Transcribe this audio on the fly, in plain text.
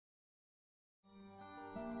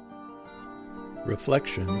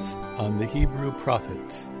Reflections on the Hebrew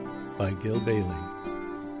Prophets by Gil Bailey.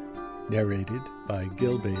 Narrated by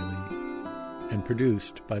Gil Bailey and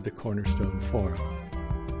produced by the Cornerstone Forum.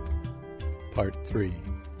 Part 3.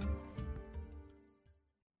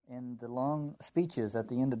 In the long speeches at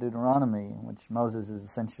the end of Deuteronomy, in which Moses is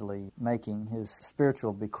essentially making his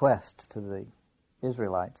spiritual bequest to the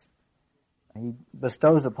Israelites, he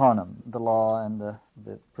bestows upon them the law and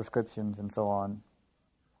the prescriptions and so on,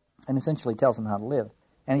 and essentially tells them how to live.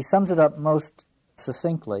 And he sums it up most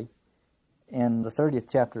succinctly in the 30th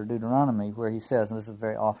chapter of Deuteronomy, where he says, and this is a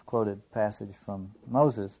very oft-quoted passage from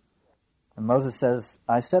Moses, and Moses says,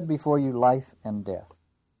 "I set before you life and death.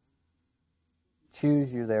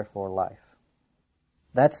 Choose you therefore life."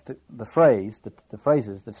 That's the phrases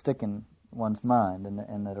that stick in one's mind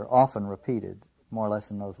and that are often repeated, more or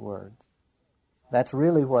less in those words. That's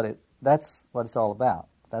really what it's all about.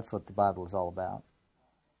 That's what the Bible is all about.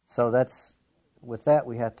 So with that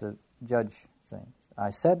we have to judge things. I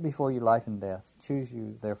set before you life and death. Choose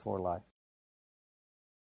you therefore life.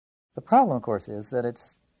 The problem, of course, is that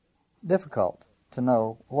it's difficult to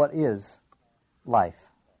know what is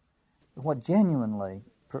life, what genuinely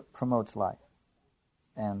promotes life,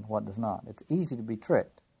 and what does not. It's easy to be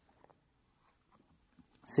tricked.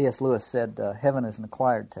 C.S. Lewis said, heaven is an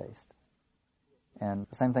acquired taste. And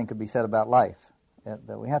the same thing could be said about life,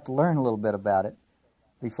 that we have to learn a little bit about it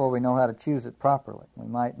before we know how to choose it properly. We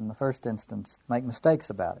might, in the first instance, make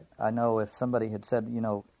mistakes about it. I know if somebody had said,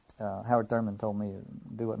 Howard Thurman told me,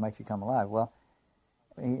 do what makes you come alive. Well,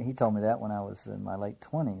 he told me that when I was in my late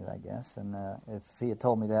 20s, I guess, and if he had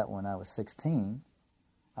told me that when I was 16,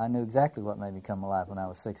 I knew exactly what made me come alive when I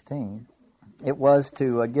was 16. It was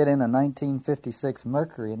to get in a 1956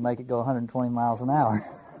 Mercury and make it go 120 miles an hour.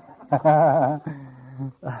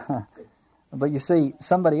 But you see,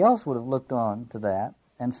 somebody else would have looked on to that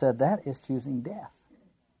and said, that is choosing death.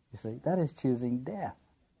 You see, that is choosing death.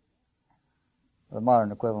 The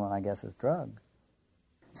modern equivalent, I guess, is drugs.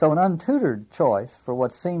 So an untutored choice for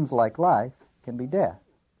what seems like life can be death.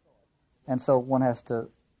 And so one has to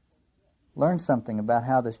learn something about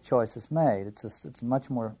how this choice is made. It's a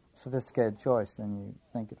much more sophisticated choice than you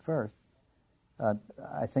think at first.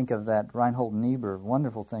 I think of that Reinhold Niebuhr,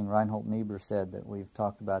 wonderful thing Reinhold Niebuhr said that we've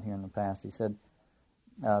talked about here in the past. He said,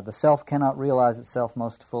 the self cannot realize itself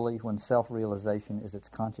most fully when self-realization is its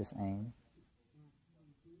conscious aim.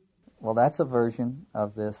 Well, that's a version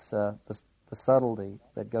of this, the subtlety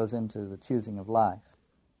that goes into the choosing of life.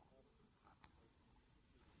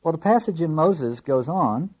 Well, the passage in Moses goes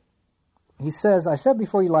on. He says, I set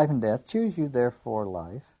before you life and death, choose you therefore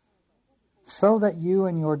life, so that you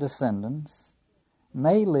and your descendants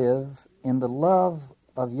may live in the love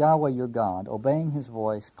of Yahweh your God, obeying His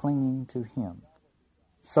voice, clinging to Him.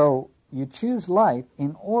 So you choose life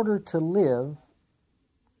in order to live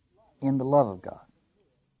in the love of God.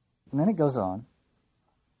 And then it goes on,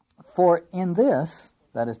 for in this,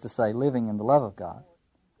 that is to say, living in the love of God,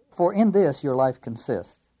 for in this your life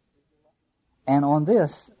consists, and on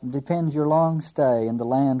this depends your long stay in the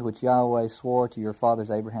land which Yahweh swore to your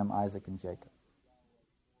fathers Abraham, Isaac, and Jacob.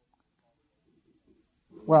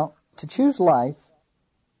 Well, to choose life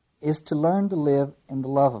is to learn to live in the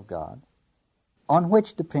love of God, on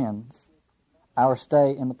which depends our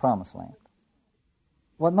stay in the Promised Land.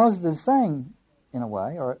 What Moses is saying, in a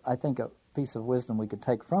way, or I think a piece of wisdom we could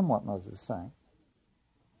take from what Moses is saying,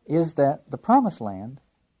 is that the Promised Land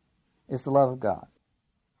is the love of God,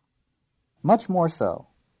 much more so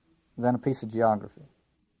than a piece of geography.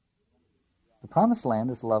 The Promised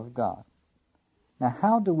Land is the love of God. Now,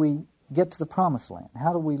 how do we get to the Promised Land?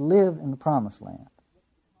 How do we live in the Promised Land?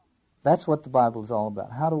 That's what the Bible is all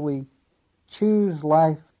about. How do we choose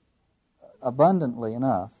life abundantly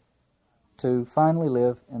enough to finally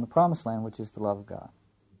live in the Promised Land, which is the love of God?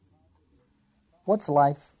 What's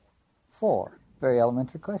life for? Very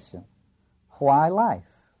elementary question. Why life?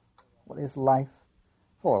 What is life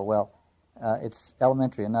for? Well, it's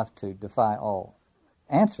elementary enough to defy all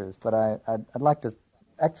answers, but I'd like to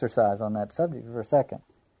exercise on that subject for a second.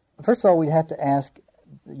 First of all, we'd have to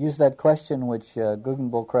use that question which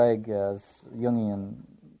Guggenbull Craig, as Jungian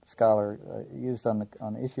scholar, used on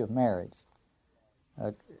the issue of marriage.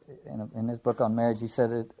 In his book on marriage, he said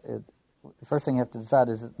the first thing you have to decide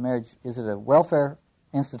is that marriage, is it a welfare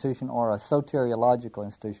institution or a soteriological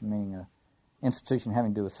institution, meaning an institution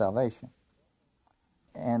having to do with salvation?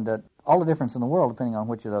 And all the difference in the world depending on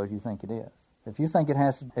which of those you think it is. If you think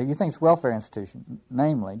it's a welfare institution,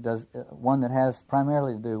 namely, one that has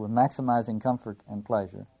primarily to do with maximizing comfort and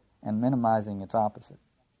pleasure and minimizing its opposite,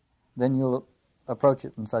 then you'll approach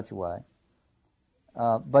it in such a way.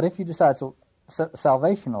 But if you decide, so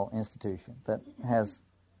salvational institution that has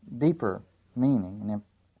deeper meaning, and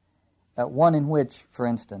one in which, for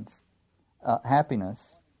instance,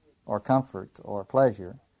 happiness or comfort or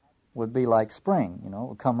pleasure would be like spring, it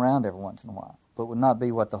would come around every once in a while, but would not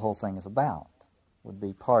be what the whole thing is about, would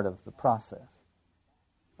be part of the process.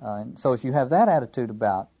 And so if you have that attitude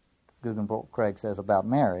about, Guggenbroek Craig says, about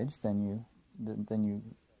marriage, then you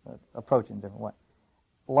approach it in a different way.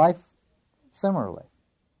 Life, similarly.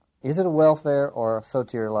 Is it a welfare or a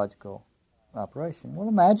soteriological operation? Well,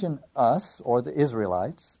 imagine us, or the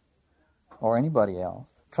Israelites, or anybody else,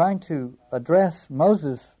 trying to address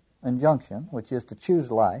Moses' injunction, which is to choose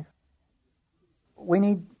life. We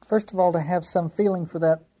need, first of all, to have some feeling for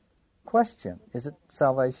that question. Is it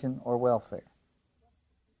salvation or welfare?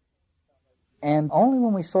 And only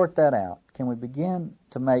when we sort that out can we begin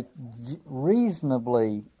to make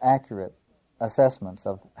reasonably accurate assessments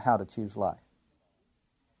of how to choose life.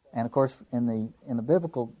 And of course, in the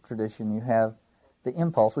biblical tradition, you have the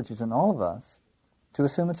impulse, which is in all of us, to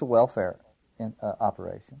assume it's a welfare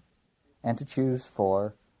operation, and to choose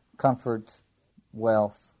for comfort,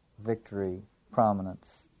 wealth, victory,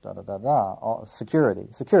 prominence, security.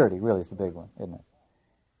 Security really is the big one, isn't it?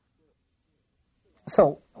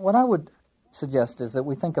 So what I would suggest is that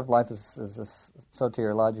we think of life as a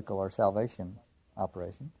soteriological or salvation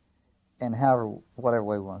operation, and whatever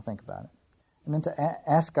way we want to think about it. And then to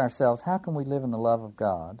ask ourselves, how can we live in the love of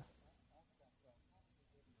God?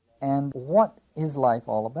 And what is life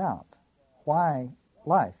all about? Why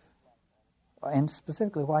life? And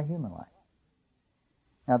specifically, why human life?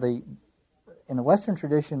 Now, in the Western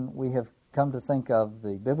tradition, we have come to think of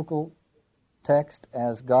the biblical text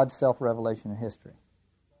as God's self-revelation in history.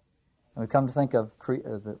 And we come to think of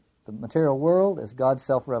the material world as God's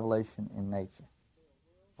self-revelation in nature,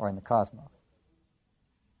 or in the cosmos.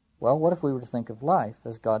 Well, what if we were to think of life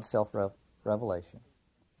as God's self-revelation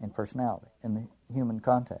in personality, in the human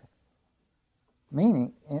context?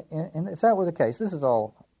 Meaning, and if that were the case, this is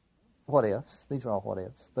all what-ifs, these are all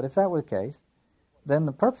what-ifs, but if that were the case, then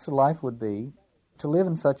the purpose of life would be to live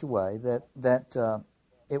in such a way that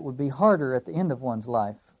it would be harder at the end of one's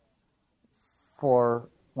life for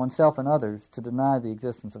oneself and others to deny the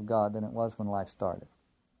existence of God than it was when life started.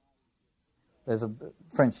 There's a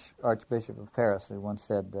French Archbishop of Paris who once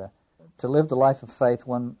said, to live the life of faith,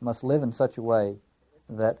 one must live in such a way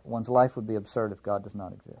that one's life would be absurd if God does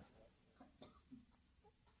not exist.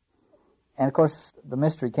 And of course, the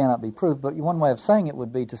mystery cannot be proved, but one way of saying it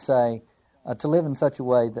would be to say, to live in such a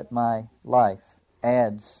way that my life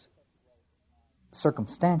adds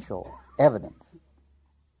circumstantial evidence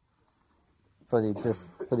for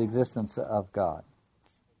the existence of God.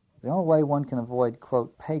 The only way one can avoid,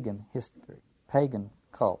 quote, pagan history, pagan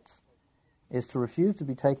cults, is to refuse to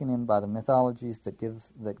be taken in by the mythologies that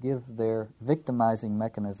give their victimizing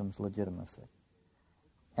mechanisms legitimacy.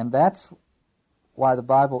 And that's why the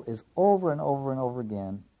Bible is over and over and over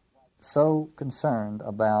again so concerned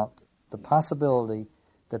about the possibility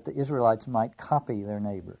that the Israelites might copy their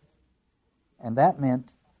neighbors. And that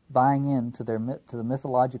meant buying into the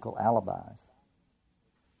mythological alibis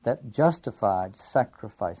that justified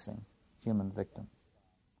sacrificing human victims.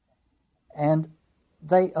 And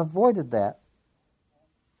they avoided that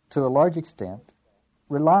to a large extent,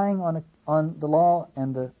 relying on the law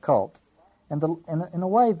and the cult. And in a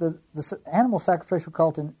way, the animal sacrificial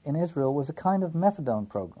cult in Israel was a kind of methadone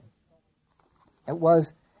program.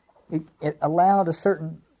 It allowed a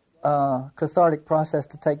certain cathartic process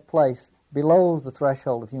to take place below the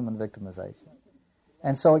threshold of human victimization.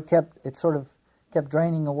 And so it kept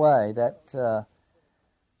draining away that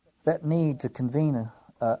need to convene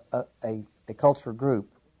a cultural group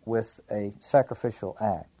with a sacrificial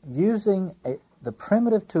act. Using the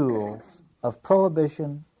primitive tools of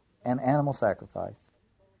prohibition and animal sacrifice,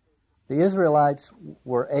 the Israelites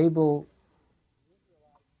were able,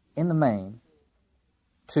 in the main,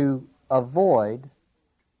 to avoid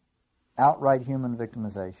outright human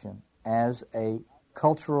victimization as a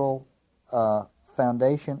cultural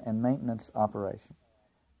foundation and maintenance operation,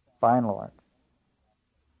 by and large.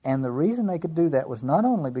 And the reason they could do that was not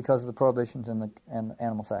only because of the prohibitions and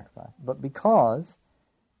animal sacrifice, but because,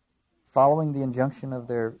 following the injunction of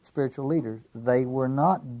their spiritual leaders, they were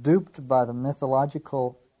not duped by the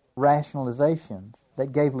mythological rationalizations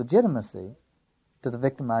that gave legitimacy to the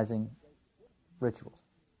victimizing rituals.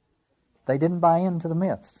 They didn't buy into the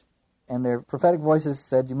myths, and their prophetic voices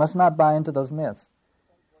said, you must not buy into those myths.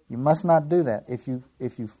 You must not do that. If you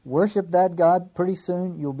worship that God, pretty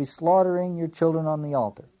soon you'll be slaughtering your children on the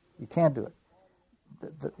altar. You can't do it.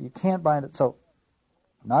 You can't buy it. So,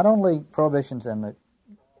 not only prohibitions and the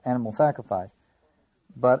animal sacrifice,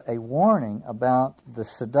 but a warning about the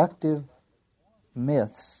seductive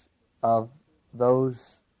myths of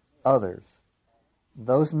those others.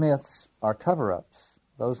 Those myths are cover-ups.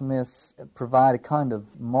 Those myths provide a kind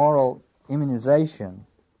of moral immunization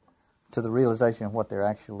to the realization of what they're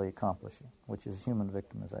actually accomplishing, which is human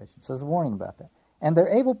victimization. So there's a warning about that. And they're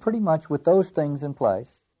able pretty much with those things in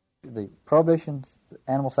place, the prohibitions, the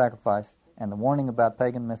animal sacrifice, and the warning about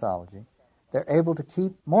pagan mythology, they're able to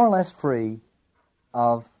keep more or less free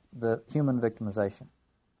of the human victimization.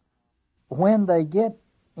 When they get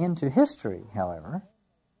into history, however,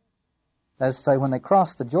 that is to say, when they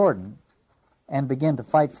cross the Jordan and begin to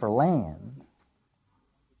fight for land,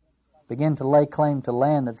 begin to lay claim to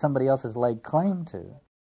land that somebody else has laid claim to,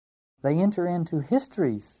 they enter into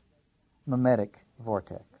history's mimetic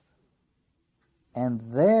vortex. And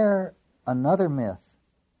there another myth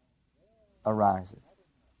arises.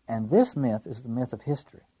 And this myth is the myth of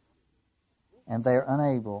history. And they are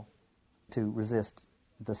unable to resist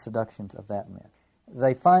the seductions of that myth.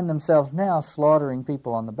 They find themselves now slaughtering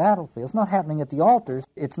people on the battlefield. It's not happening at the altars.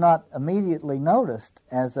 It's not immediately noticed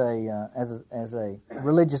as a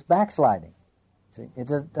religious backsliding. See, it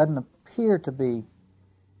doesn't appear to be.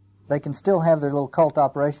 They can still have their little cult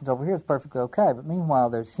operations over here. It's perfectly okay. But meanwhile,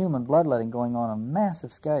 there's human bloodletting going on a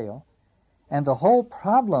massive scale, and the whole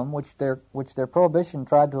problem which their prohibition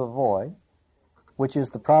tried to avoid, which is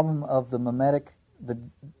the problem of the mimetic, the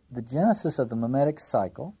genesis of the mimetic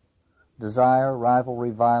cycle. Desire,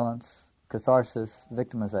 rivalry, violence, catharsis,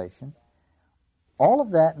 victimization. All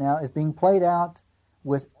of that now is being played out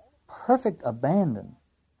with perfect abandon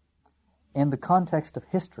in the context of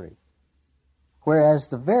history, whereas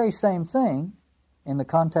the very same thing in the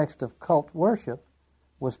context of cult worship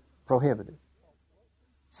was prohibited.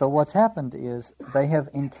 So what's happened is they have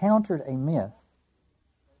encountered a myth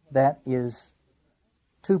that is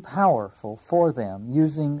too powerful for them,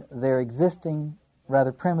 using their existing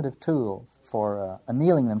rather primitive tools for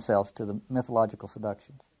annealing themselves to the mythological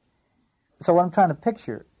seductions. So what I'm trying to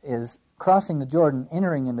picture is crossing the Jordan,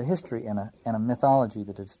 entering into history and a mythology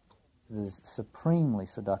that is supremely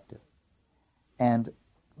seductive, and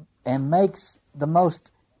makes the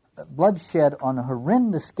most bloodshed on a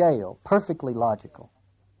horrendous scale perfectly logical,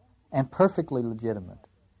 and perfectly legitimate,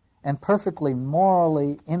 and perfectly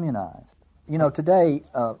morally immunized. You know, today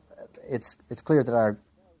it's clear that our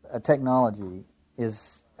technology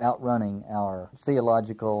is outrunning our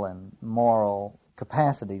theological and moral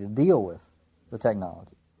capacity to deal with the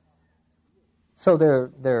technology. So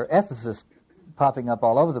there are ethicists popping up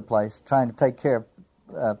all over the place trying to take care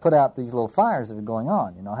of, put out these little fires that are going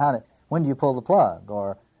on. You know, when do you pull the plug?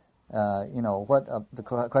 Or,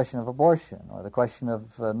 the question of abortion, or the question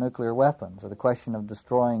of nuclear weapons, or the question of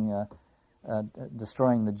destroying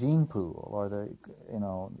the gene pool, or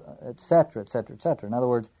et cetera, et cetera, et cetera. In other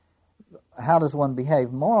words, how does one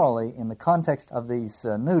behave morally in the context of these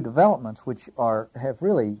new developments, which have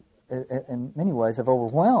really, in many ways, have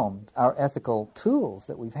overwhelmed our ethical tools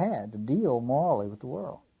that we've had to deal morally with the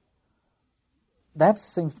world? That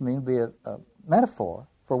seems to me to be a metaphor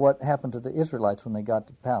for what happened to the Israelites when they got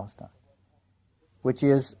to Palestine, which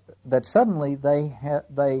is that suddenly they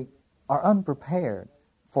are unprepared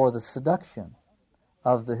for the seduction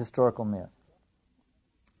of the historical myth.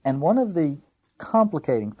 And one of the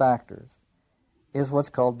complicating factors is what's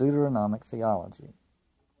called Deuteronomic theology.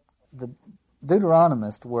 The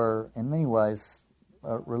Deuteronomists were, in many ways,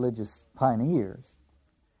 religious pioneers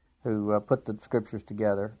who put the scriptures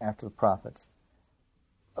together after the prophets.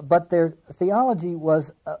 But their theology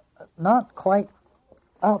was not quite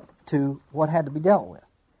up to what had to be dealt with.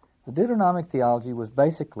 The Deuteronomic theology was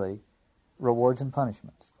basically rewards and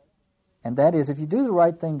punishments. And that is, if you do the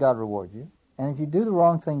right thing, God rewards you, and if you do the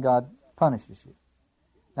wrong thing, God punishes you.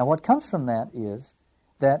 Now, what comes from that is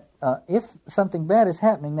that if something bad is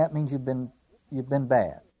happening, that means you've been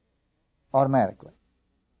bad automatically.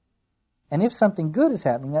 And if something good is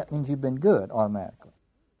happening, that means you've been good automatically.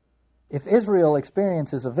 If Israel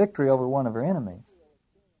experiences a victory over one of her enemies,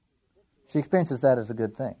 she experiences that as a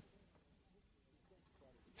good thing.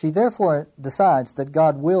 She therefore decides that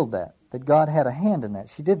God willed that God had a hand in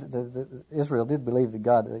that. Israel did believe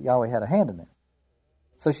that Yahweh had a hand in that.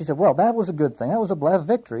 So she said, well, that was a good thing. That was a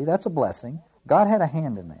victory. That's a blessing. God had a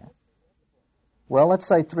hand in that. Well, let's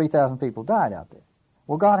say 3,000 people died out there.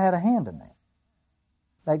 Well, God had a hand in that.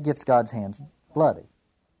 That gets God's hands bloody.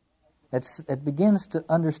 It begins to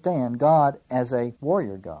understand God as a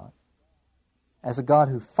warrior God, as a God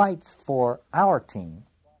who fights for our team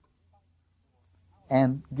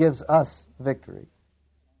and gives us victory,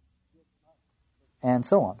 and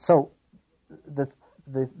so on. So the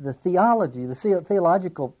theology, the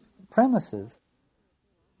theological premises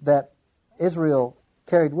that Israel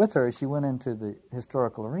carried with her as she went into the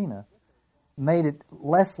historical arena made it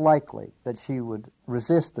less likely that she would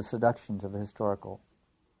resist the seductions of a historical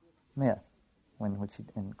myth, and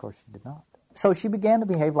of course she did not. So she began to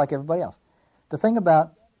behave like everybody else. The thing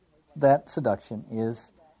about that seduction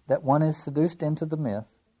is that one is seduced into the myth,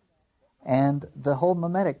 and the whole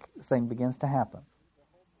mimetic thing begins to happen.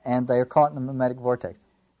 And they are caught in the mimetic vortex.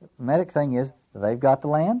 The mimetic thing is, they've got the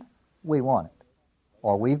land, we want it.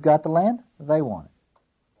 Or we've got the land, they want it.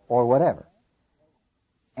 Or whatever.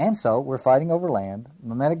 And so we're fighting over land,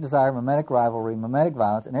 mimetic desire, mimetic rivalry, mimetic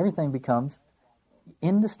violence, and everything becomes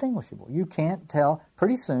indistinguishable. You can't tell,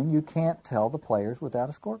 pretty soon you can't tell the players without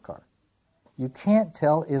a scorecard. You can't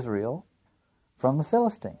tell Israel from the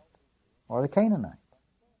Philistines or the Canaanites.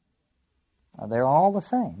 They're all the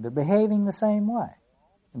same. They're behaving the same way.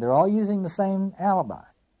 They're all using the same alibi.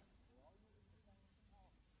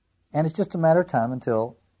 And it's just a matter of time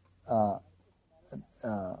until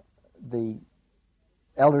the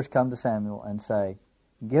elders come to Samuel and say,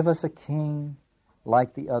 "Give us a king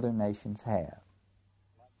like the other nations have."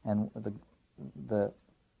 And the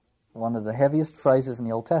one of the heaviest phrases in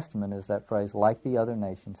the Old Testament is that phrase, "like the other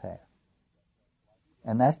nations have."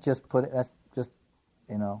 And that's just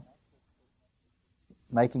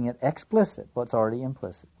making it explicit what's already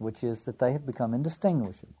implicit, which is that they have become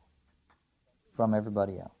indistinguishable from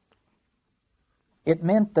everybody else. It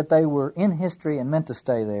meant that they were in history and meant to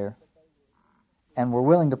stay there, and were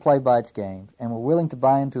willing to play by its games, and were willing to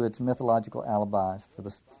buy into its mythological alibis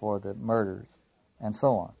for the murders, and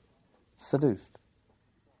so on. Seduced.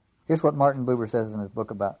 Here's what Martin Buber says in his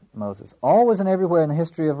book about Moses. Always and everywhere in the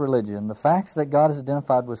history of religion, the fact that God is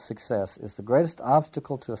identified with success is the greatest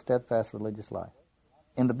obstacle to a steadfast religious life.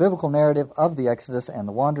 In the biblical narrative of the Exodus and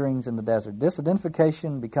the wanderings in the desert, this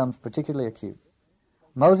identification becomes particularly acute.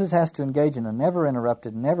 Moses has to engage in a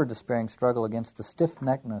never-interrupted, never-despairing struggle against the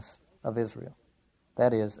stiff-neckedness of Israel.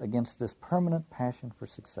 That is, against this permanent passion for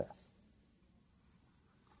success.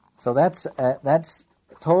 So that's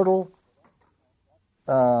total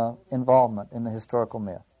involvement in the historical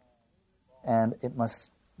myth. And it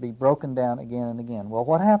must be broken down again and again. Well,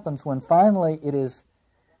 what happens when finally it has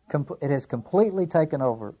completely taken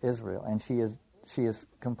over Israel, and she is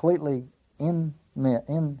completely in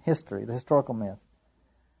history, the historical myth?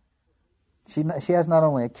 She has not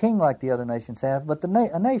only a king like the other nations have, but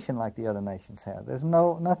a nation like the other nations have. There's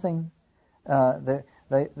nothing.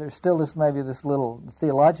 There's still this little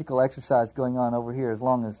theological exercise going on over here. As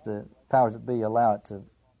long as the powers that be allow it to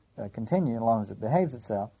continue, as long as it behaves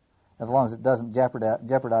itself, as long as it doesn't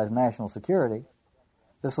jeopardize national security,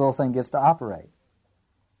 this little thing gets to operate.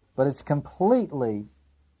 But it's completely,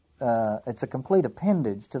 it's a complete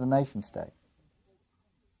appendage to the nation state.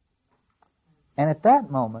 And at that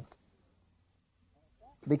moment,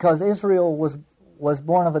 because Israel was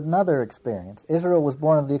born of another experience. Israel was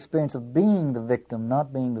born of the experience of being the victim,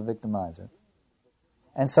 not being the victimizer.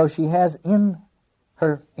 And so she has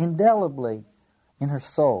indelibly in her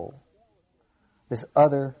soul, this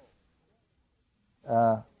other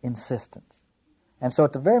insistence. And so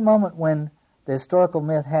at the very moment when the historical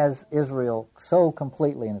myth has Israel so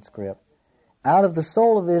completely in its grip, out of the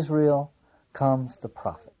soul of Israel comes the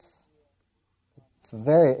prophets.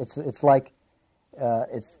 It's like I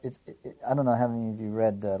don't know how many of you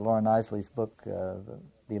read Lauren Isley's book, The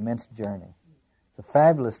Immense Journey. It's a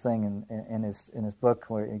fabulous thing in his book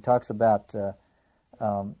where he talks about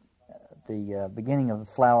the beginning of the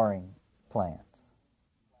flowering plants.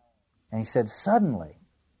 And he said suddenly,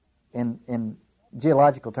 in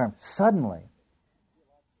geological terms, suddenly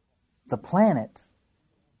the planet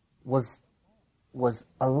was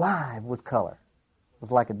alive with color. It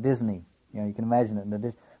was like a Disney, you can imagine it in the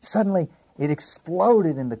Disney. Suddenly it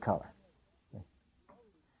exploded into color.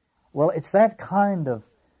 Well, it's that kind of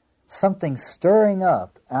something stirring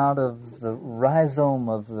up out of the rhizome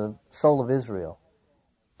of the soul of Israel,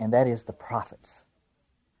 and that is the prophets.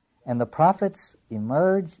 And the prophets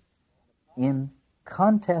emerge in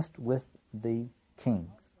contest with the kings.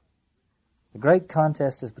 The great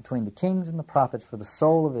contest is between the kings and the prophets for the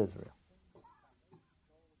soul of Israel.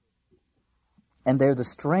 And they're the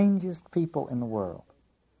strangest people in the world.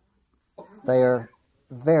 They are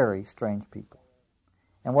very strange people.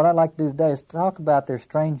 And what I'd like to do today is talk about their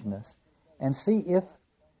strangeness and see if,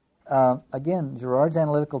 again, Girard's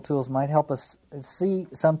analytical tools might help us see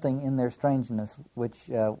something in their strangeness which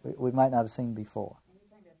we might not have seen before.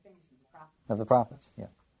 Of the prophets, yeah.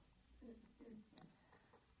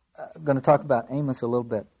 I'm going to talk about Amos a little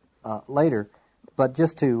bit later, but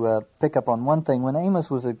just to pick up on one thing, when Amos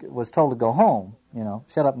was told to go home,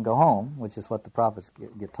 shut up and go home, which is what the prophets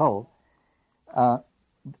get told,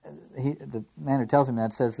 the man who tells him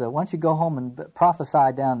that says, why don't you go home and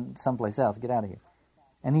prophesy down someplace else, get out of here.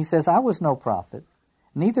 And he says, I was no prophet,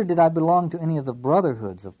 neither did I belong to any of the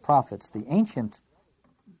brotherhoods of prophets. The ancient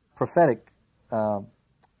prophetic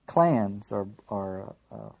clans or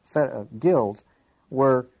guilds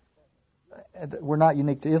were not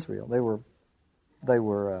unique to Israel. They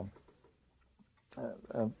were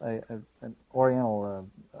an Oriental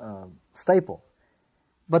staple,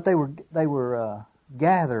 but they were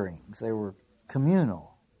gatherings. They were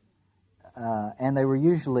communal, and they were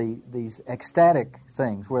usually these ecstatic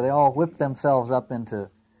things where they all whipped themselves up into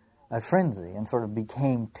a frenzy and sort of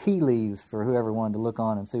became tea leaves for whoever wanted to look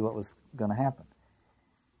on and see what was going to happen.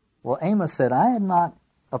 Well, Amos said, I am not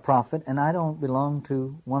a prophet, and I don't belong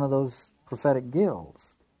to one of those prophetic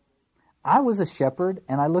guilds. I was a shepherd,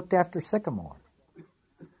 and I looked after sycamore.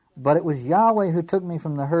 But it was Yahweh who took me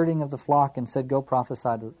from the herding of the flock and said, go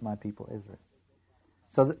prophesy to my people Israel.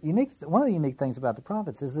 So one of the unique things about the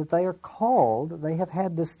prophets is that they are called, they have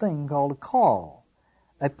had this thing called a call,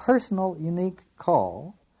 a personal, unique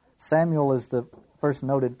call. Samuel is the first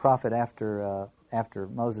noted prophet after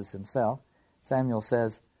Moses himself. Samuel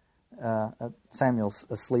says, Samuel's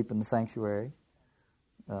asleep in the sanctuary,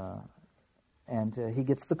 and he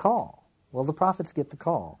gets the call. Well, the prophets get the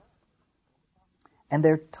call. And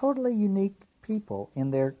they're totally unique people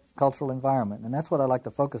in their cultural environment, and that's what I like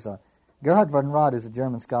to focus on. Gerhard von Rad is a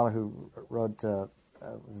German scholar who wrote, was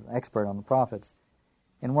an expert on the prophets.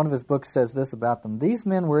 In one of his books says this about them: these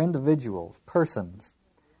men were individuals, persons.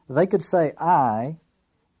 They could say I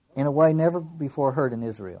in a way never before heard in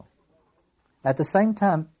Israel. At the same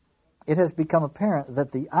time, it has become apparent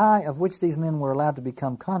that the I of which these men were allowed to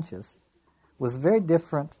become conscious was very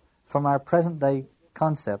different from our present-day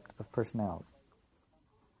concept of personality.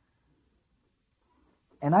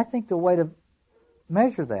 And I think the way to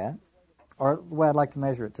measure that, or the way I'd like to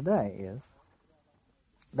measure it today, is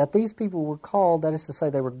that these people were called, that is to say,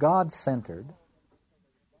 they were God-centered,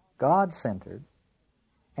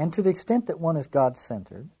 and to the extent that one is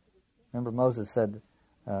God-centered, remember Moses said,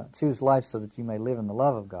 choose life so that you may live in the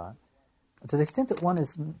love of God. To the extent that one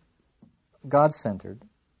is God-centered,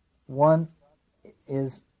 one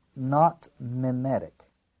is not mimetic,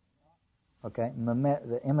 okay,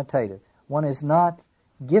 the imitative. One is not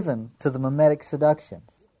given to the mimetic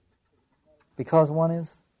seductions, because one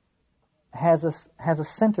has a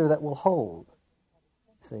center that will hold.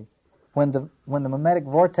 See, when the mimetic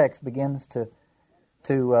vortex begins to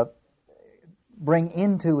bring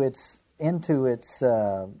into its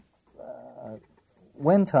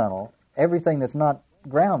wind tunnel everything that's not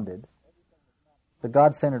grounded, the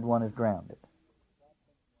God-centered one is grounded.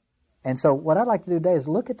 And so what I'd like to do today is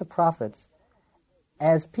look at the prophets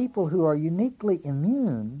as people who are uniquely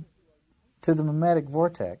immune to the mimetic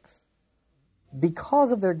vortex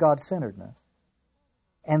because of their God-centeredness,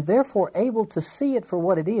 and therefore able to see it for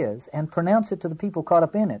what it is and pronounce it to the people caught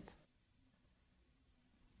up in it.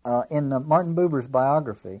 In Martin Buber's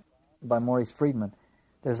biography by Maurice Friedman,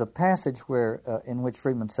 there's a passage where in which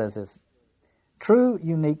Friedman says this: true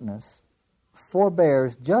uniqueness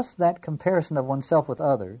forbears just that comparison of oneself with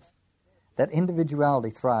others that individuality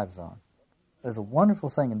thrives on. There's a wonderful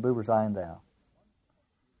thing in Buber's I and Thou,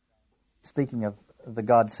 speaking of the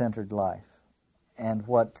God-centered life and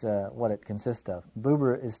what it consists of.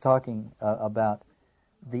 Buber is talking about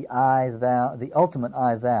the I-Thou, the ultimate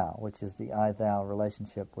I-Thou, which is the I-Thou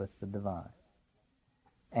relationship with the divine.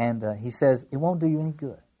 And he says, it won't do you any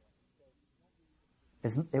good.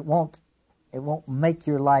 It won't make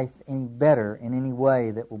your life any better in any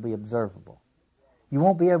way that will be observable. You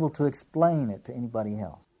won't be able to explain it to anybody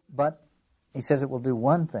else. But he says it will do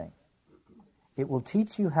one thing. It will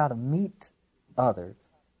teach you how to meet others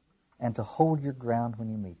and to hold your ground when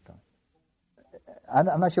you meet them.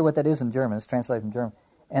 I'm not sure what that is in German. It's translated from German.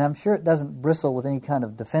 And I'm sure it doesn't bristle with any kind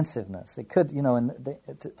of defensiveness. It could,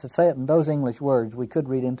 to say it in those English words, we could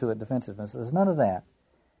read into it defensiveness. There's none of that.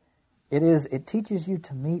 It teaches you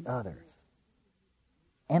to meet others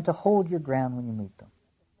and to hold your ground when you meet them.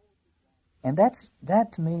 And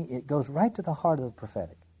that to me, it goes right to the heart of the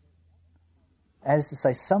prophetic. As to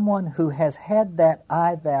say, someone who has had that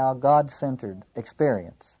I-Thou, God-centered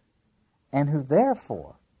experience, and who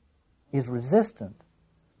therefore is resistant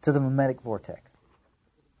to the mimetic vortex.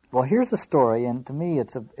 Well, here's the story, and to me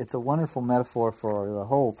it's a wonderful metaphor for the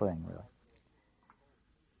whole thing, really.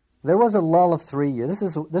 There was a lull of 3 years.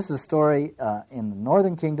 This is a story in the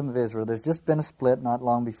northern kingdom of Israel. There's just been a split not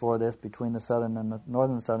long before this between the southern and the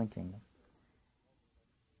northern and southern kingdom.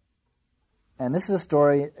 And this is a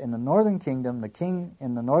story in the northern kingdom. The king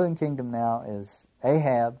in the northern kingdom now is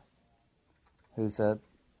Ahab, who's a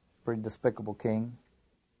pretty despicable king.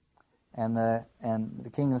 and the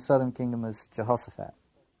king of the southern kingdom is Jehoshaphat.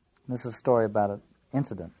 This is a story about an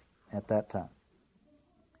incident at that time.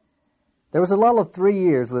 There was a lull of 3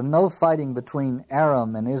 years with no fighting between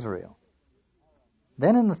Aram and Israel.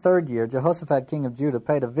 Then in the 3rd year, Jehoshaphat, king of Judah,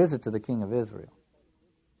 paid a visit to the king of Israel.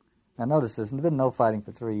 Now notice this, there's been no fighting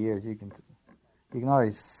for 3 years. You can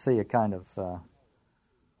already see a kind of,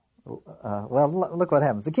 look what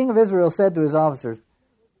happens. The king of Israel said to his officers,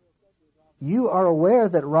 "You are aware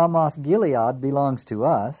that Ramoth Gilead belongs to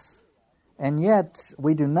us, and yet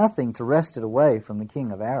we do nothing to wrest it away from the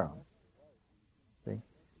king of Aram." See?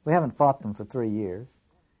 We haven't fought them for 3 years,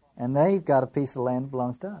 and they've got a piece of land that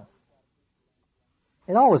belongs to us.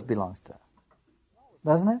 It always belongs to us,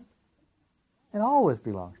 doesn't it? It always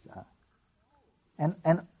belongs to us.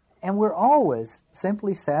 And we're always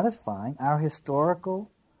simply satisfying our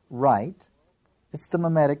historical right. It's the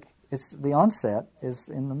mimetic, the onset is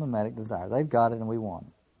in the mimetic desire. They've got it and we want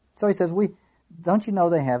it. So he says, don't you know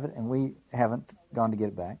they have it and we haven't gone to get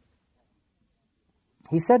it back?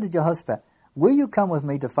 He said to Jehoshaphat, "Will you come with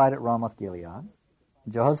me to fight at Ramoth Gilead?"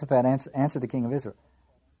 Jehoshaphat answered the king of Israel,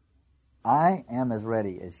 "I am as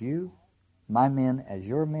ready as you, my men as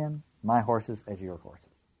your men, my horses as your horses."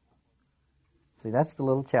 See, that's the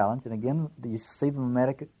little challenge. And again, you see the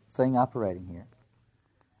mimetic thing operating here.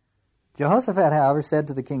 Jehoshaphat, however, said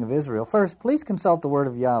to the king of Israel, "First, please consult the word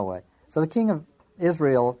of Yahweh." So the king of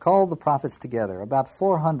Israel called the prophets together, about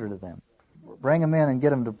 400 of them. Bring them in and get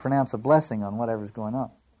them to pronounce a blessing on whatever's going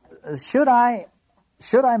on. Should I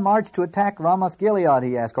march to attack Ramoth Gilead,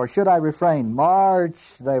 he asked, or should I refrain?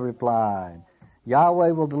 "March," they replied. "Yahweh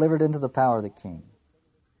will deliver it into the power of the king."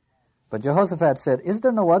 But Jehoshaphat said, "Is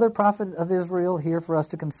there no other prophet of Israel here for us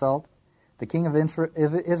to consult?" The king of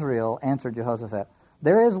Israel answered Jehoshaphat,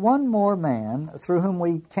 "There is one more man through whom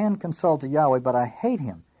we can consult to Yahweh, but I hate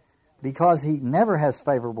him, because he never has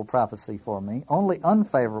favorable prophecy for me, only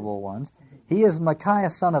unfavorable ones. He is Micaiah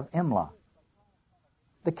son of Imlah."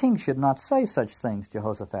 "The king should not say such things,"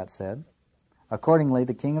 Jehoshaphat said. Accordingly,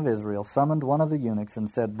 the king of Israel summoned one of the eunuchs and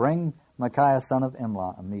said, "Bring Micaiah son of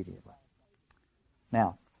Imlah immediately."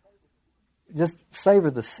 Now, just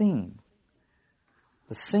savor the scene.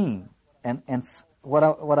 The scene. And what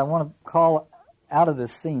I want to call out of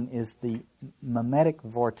this scene is the mimetic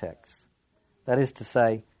vortex. That is to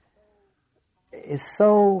say, it's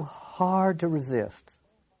so hard to resist.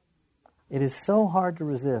 It is so hard to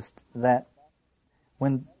resist that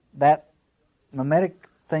when that mimetic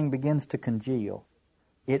thing begins to congeal,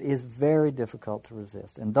 it is very difficult to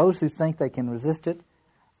resist. And those who think they can resist it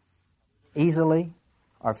easily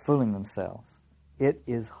are fooling themselves. It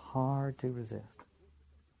is hard to resist.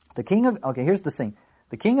 Here's the scene.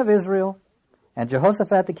 The king of Israel and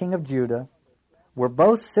Jehoshaphat, the king of Judah, were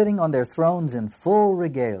both sitting on their thrones in full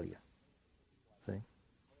regalia. See?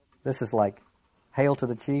 This is like Hail to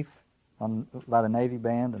the Chief by the Navy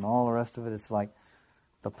Band and all the rest of it. It's like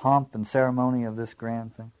the pomp and ceremony of this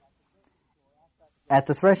grand thing. At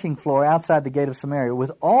the threshing floor outside the gate of Samaria,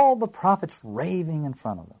 with all the prophets raving in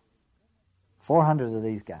front of them. 400 of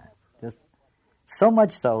these guys. Just so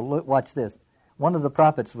much so, look, watch this. One of the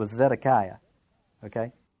prophets was Zedekiah.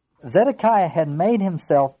 Okay? Zedekiah had made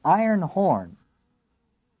himself iron horn.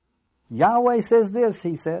 "Yahweh says this,"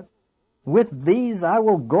 he said, "with these I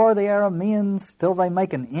will gore the Arameans till we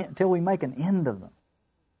make an end of them."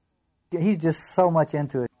 He's just so much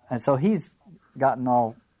into it. And so he's gotten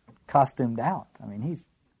all costumed out. I mean,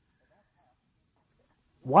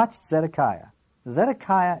 watch Zedekiah.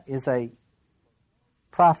 Zedekiah is a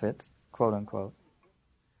prophet, quote unquote,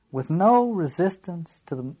 with no resistance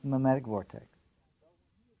to the mimetic vortex.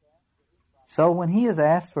 So when he is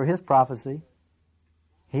asked for his prophecy,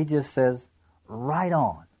 he just says, "Right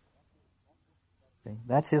on." See,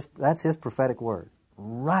 that's his prophetic word.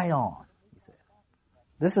 Right on, he said.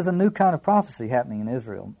 This is a new kind of prophecy happening in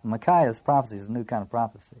Israel. Micaiah's prophecy is a new kind of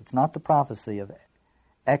prophecy. It's not the prophecy of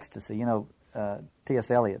ecstasy. You know,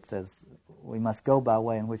 T.S. Eliot says, we must go by a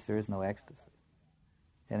way in which there is no ecstasy.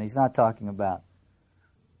 And he's not talking about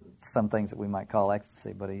some things that we might call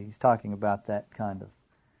ecstasy, but he's talking about that kind of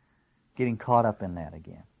getting caught up in that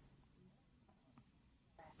again.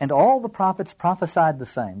 And all the prophets prophesied the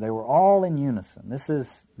same. They were all in unison. This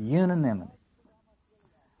is unanimity.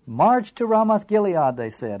 "March to Ramoth Gilead," they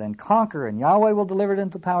said, "and conquer, and Yahweh will deliver it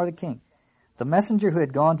into the power of the king." The messenger who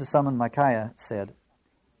had gone to summon Micaiah said,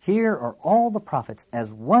 "Here are all the prophets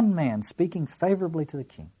as one man speaking favorably to the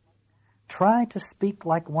king. Try to speak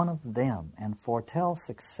like one of them and foretell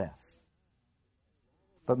success."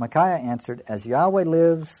 But Micaiah answered, "As Yahweh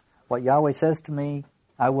lives, what Yahweh says to me,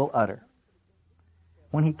 I will utter."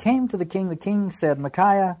 When he came to the king said,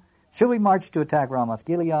 "Micaiah, Should we march to attack Ramoth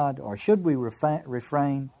Gilead, or should we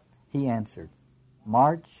refrain? He answered,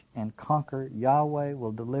 march and conquer. Yahweh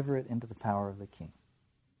will deliver it into the power of the king.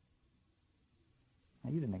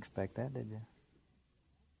 Now, you didn't expect that, did you?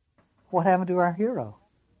 What happened to our hero?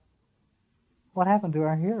 What happened to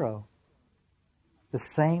our hero? The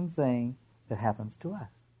same thing that happens to us.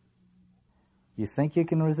 You think you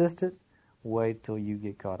can resist it? Wait till you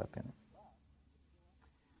get caught up in it.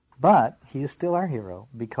 But he is still our hero,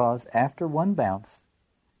 because after one bounce,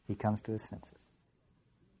 he comes to his senses.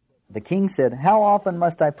 The king said, how often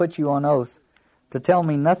must I put you on oath to tell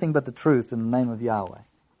me nothing but the truth in the name of Yahweh?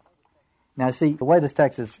 Now see, the way this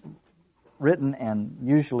text is written and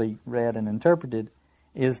usually read and interpreted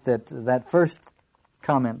is that first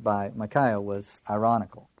comment by Micaiah was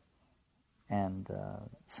ironical and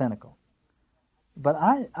cynical. But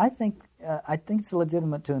I think it's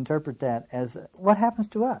legitimate to interpret that as what happens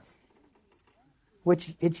to us,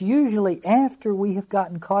 which it's usually after we have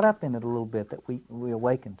gotten caught up in it a little bit that we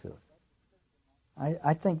awaken to it.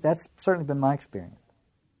 I think that's certainly been my experience.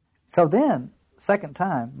 So then, second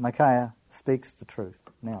time, Micaiah speaks the truth.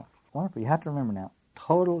 Now, wonderful, you have to remember now,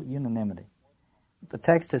 total unanimity. The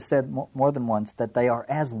text has said more than once that they are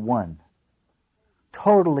as one,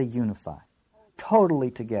 totally unified,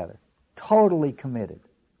 totally together, totally committed.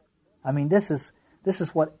 I mean, this is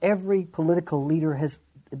what every political leader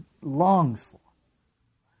longs for.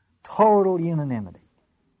 Total unanimity.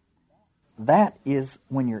 That is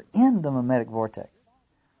when you're in the mimetic vortex.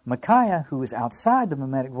 Micaiah, who is outside the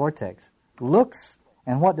mimetic vortex, looks,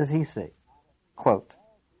 and what does he see? Quote,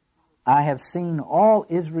 I have seen all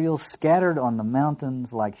Israel scattered on the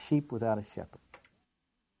mountains like sheep without a shepherd.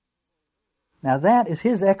 Now that is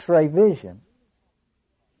his X-ray vision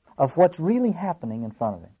of what's really happening in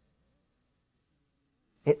front of him.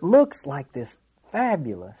 It looks like this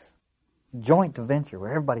fabulous joint venture where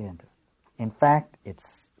everybody's into it. In fact,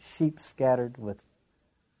 it's sheep scattered with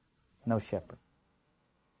no shepherd.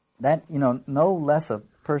 That, no less a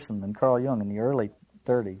person than Carl Jung in the early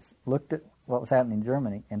 30s looked at what was happening in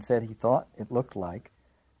Germany and said he thought it looked like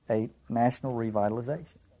a national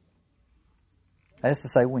revitalization. That is to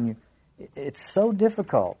say, it's so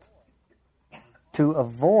difficult to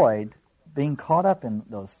avoid being caught up in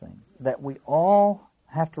those things that we all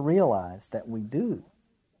have to realize that we do.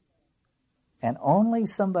 And only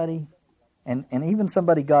somebody, and even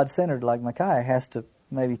somebody God-centered like Micaiah, has to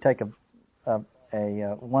maybe take a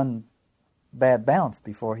one bad bounce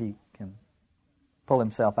before he can pull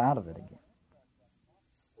himself out of it again.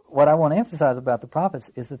 What I want to emphasize about the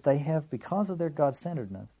prophets is that they have, because of their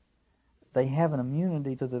God-centeredness, they have an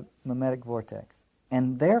immunity to the mimetic vortex,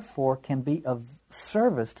 and therefore can be of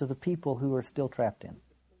service to the people who are still trapped in it.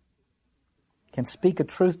 Can speak a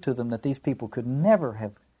truth to them that these people could never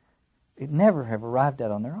have arrived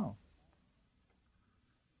at on their own.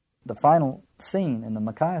 The final scene in the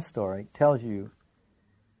Micaiah story tells you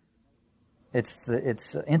it's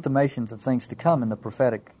intimations of things to come in the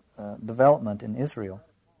prophetic development in Israel.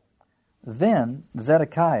 Then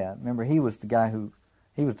Zedekiah, remember he was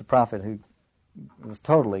the prophet who was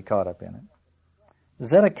totally caught up in it.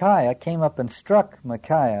 Zedekiah came up and struck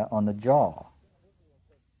Micaiah on the jaw.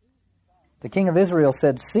 The king of Israel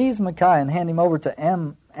said, seize Micaiah and hand him over to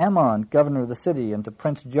Ammon, governor of the city, and to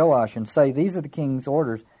Prince Joash, and say, these are the king's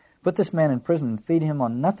orders. Put this man in prison and feed him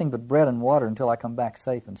on nothing but bread and water until I come back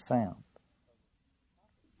safe and sound.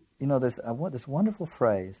 There's this wonderful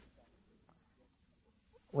phrase,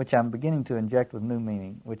 which I'm beginning to inject with new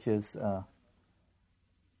meaning, which is,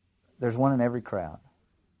 there's one in every crowd.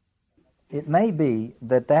 It may be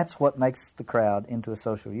that that's what makes the crowd into a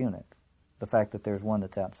social unit, the fact that there's one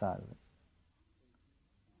that's outside of it.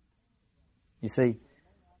 You see,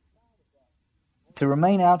 to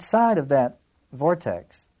remain outside of that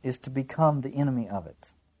vortex is to become the enemy of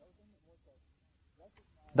it.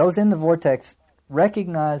 Those in the vortex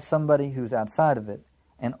recognize somebody who's outside of it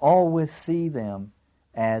and always see them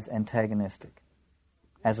as antagonistic,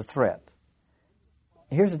 as a threat.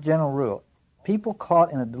 Here's a general rule. People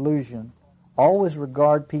caught in a delusion always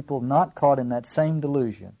regard people not caught in that same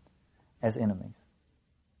delusion as enemies.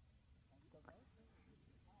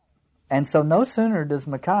 And so no sooner does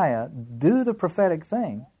Micaiah do the prophetic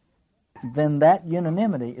thing than that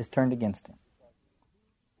unanimity is turned against him.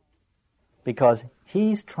 Because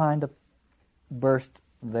he's trying to burst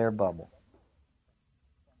their bubble.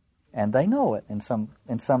 And they know it in some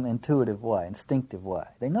intuitive way, instinctive way.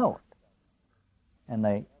 They know it. And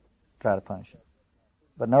they try to punish him.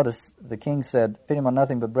 But notice the king said, feed him on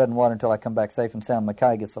nothing but bread and water until I come back safe and sound.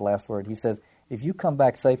 Micaiah gets the last word. He says, if you come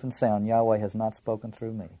back safe and sound, Yahweh has not spoken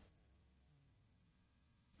through me.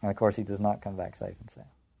 And of course he does not come back safe and sound.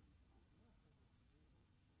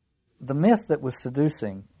 The myth that was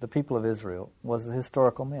seducing the people of Israel was the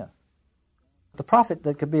historical myth. The prophet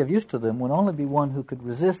that could be of use to them would only be one who could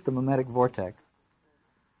resist the mimetic vortex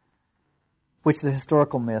which the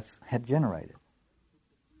historical myth had generated.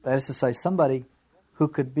 That is to say, somebody who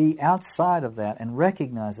could be outside of that and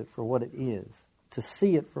recognize it for what it is, to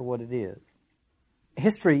see it for what it is.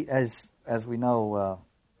 History, as we know,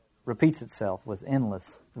 repeats itself with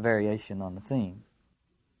endless variation on the theme.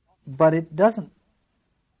 But it doesn't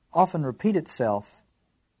often repeat itself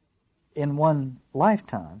in one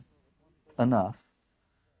lifetime enough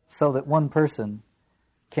so that one person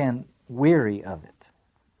can weary of it.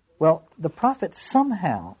 Well, the prophet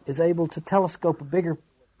somehow is able to telescope a bigger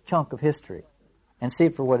chunk of history and see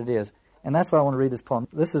it for what it is. And that's why I want to read this poem.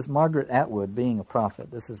 This is Margaret Atwood, Being a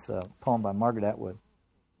Prophet. This is a poem by Margaret Atwood.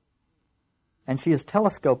 And she has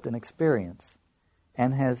telescoped an experience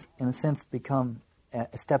and has, in a sense,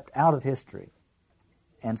 stepped out of history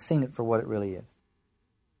and seen it for what it really is.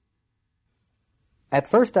 At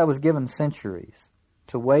first I was given centuries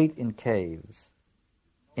to wait in caves,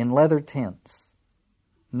 in leather tents,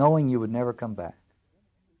 knowing you would never come back.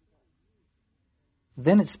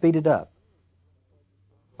 Then it speeded up.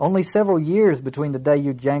 Only several years between the day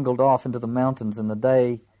you jangled off into the mountains and the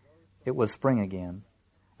day it was spring again.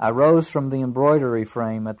 I rose from the embroidery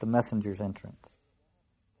frame at the messenger's entrance.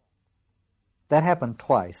 That happened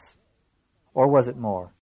twice, or was it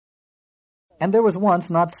more? And there was once,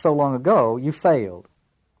 not so long ago, you failed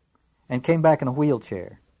and came back in a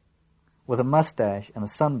wheelchair with a mustache and a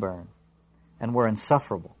sunburn and were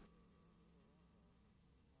insufferable.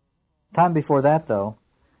 Time before that, though,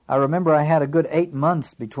 I remember I had a good 8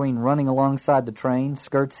 months between running alongside the train,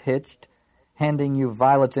 skirts hitched, handing you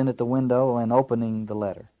violets in at the window, and opening the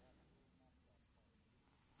letter.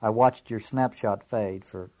 I watched your snapshot fade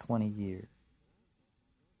for 20 years.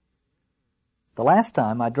 The last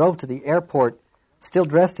time I drove to the airport still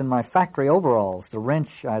dressed in my factory overalls, the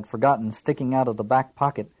wrench I had forgotten sticking out of the back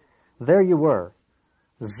pocket. There you were,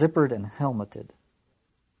 zippered and helmeted.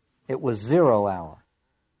 It was 0 hour.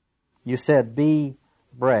 You said, be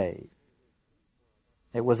brave.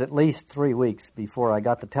 It was at least 3 weeks before I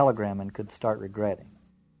got the telegram and could start regretting.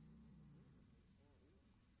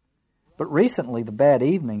 But recently, the bad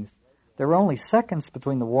evenings, there were only seconds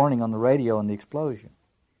between the warning on the radio and the explosion.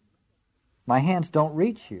 My hands don't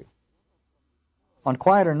reach you. On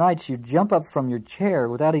quieter nights, you jump up from your chair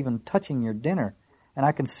without even touching your dinner, and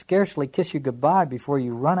I can scarcely kiss you goodbye before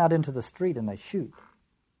you run out into the street and they shoot.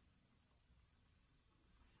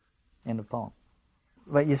 End of poem.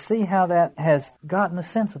 But you see how that has gotten a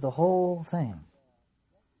sense of the whole thing.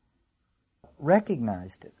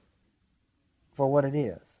 Recognized it for what it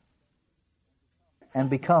is. And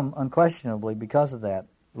become, unquestionably, because of that,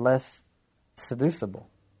 less seducible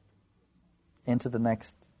into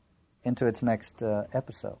its next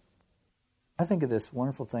episode. I think of this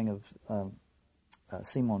wonderful thing of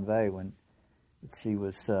Simone Weil when she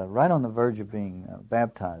was right on the verge of being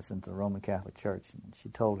baptized into the Roman Catholic Church, and she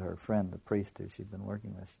told her friend, the priest who she'd been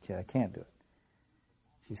working with, I can't do it.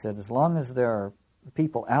 She said, as long as there are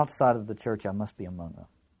people outside of the church, I must be among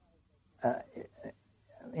them.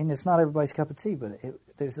 And it's not everybody's cup of tea, but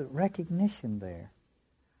there's a recognition there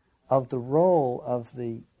of the role of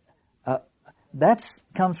the... that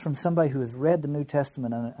comes from somebody who has read the New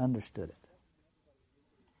Testament and understood it.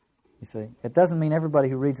 You see, it doesn't mean everybody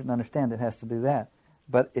who reads it and understands it has to do that,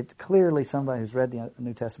 but it's clearly somebody who's read the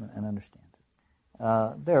New Testament and understands it.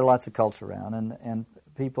 There are lots of cults around, and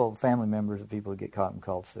people, family members of people who get caught in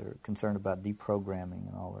cults are concerned about deprogramming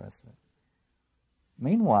and all the rest of it.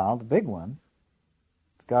 Meanwhile, the big one,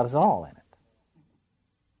 got us all in it.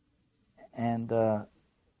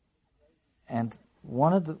 And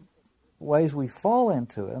one of the ways we fall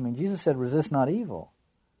into it, I mean, Jesus said, resist not evil.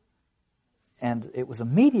 And it was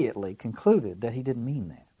immediately concluded that he didn't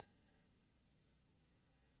mean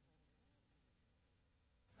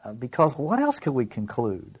that. Because what else could we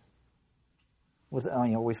conclude?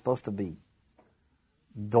 Are we supposed to be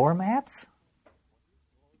doormats?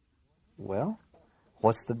 Well,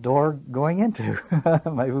 what's the door going into?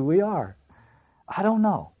 Maybe we are. I don't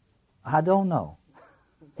know. I don't know.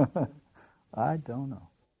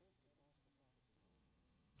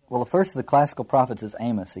 Well, the first of the classical prophets is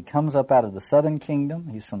Amos. He comes up out of the southern kingdom.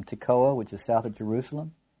 He's from Tekoa, which is south of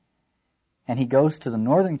Jerusalem. And he goes to the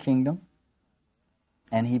northern kingdom,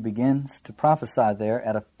 and he begins to prophesy there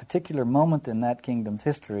at a particular moment in that kingdom's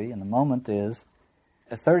history. And the moment is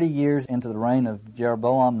 30 years into the reign of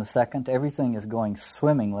Jeroboam II. Everything is going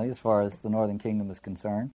swimmingly as far as the northern kingdom is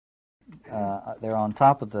concerned. They're on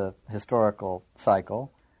top of the historical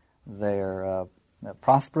cycle. They're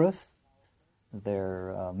prosperous.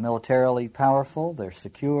 they're militarily powerful, they're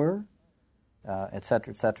secure,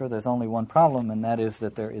 etc., etc. There's only one problem, and that is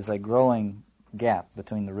that there is a growing gap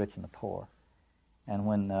between the rich and the poor. And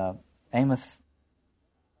when Amos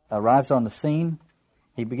arrives on the scene,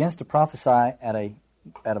 he begins to prophesy at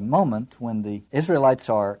a moment when the Israelites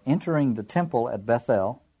are entering the temple at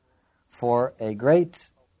Bethel for a great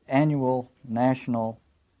annual national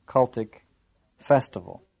cultic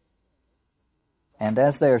festival. And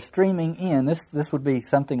as they are streaming in, this would be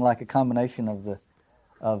something like a combination of the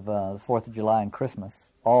 4th of July and Christmas,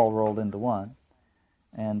 all rolled into one.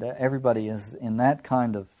 And everybody is in that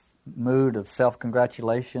kind of mood of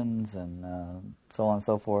self-congratulations and so on and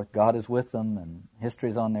so forth. God is with them, and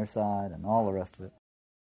history's on their side, and all the rest of it.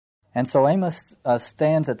 And so Amos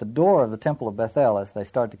stands at the door of the temple of Bethel as they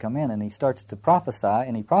start to come in, and he starts to prophesy,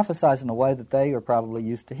 and he prophesies in a way that they are probably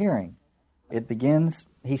used to hearing. It begins,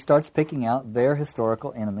 he starts picking out their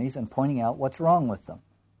historical enemies and pointing out what's wrong with them.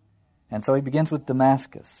 And so he begins with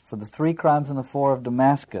Damascus. For the 3 crimes and the 4 of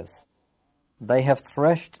Damascus, they have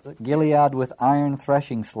threshed Gilead with iron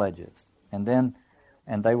threshing sledges, and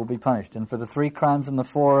they will be punished. And for the 3 crimes and the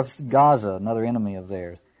 4 of Gaza, another enemy of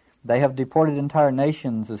theirs, they have deported entire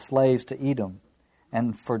nations as slaves to Edom,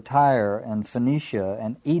 and for Tyre and Phoenicia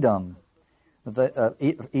and Edom.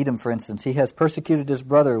 Edom, for instance, he has persecuted his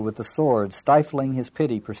brother with the sword, stifling his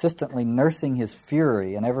pity, persistently nursing his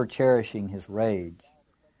fury, and ever cherishing his rage.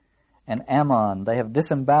 And Ammon, they have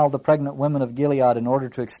disemboweled the pregnant women of Gilead in order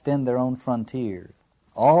to extend their own frontiers.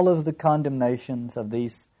 All of the condemnations of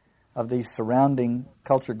these surrounding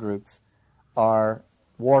culture groups are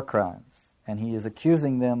war crimes, and he is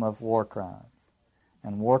accusing them of war crimes.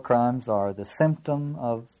 And war crimes are the symptom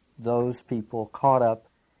of those people caught up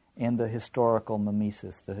in the historical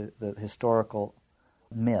mimesis, the historical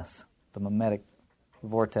myth, the mimetic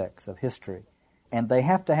vortex of history. And they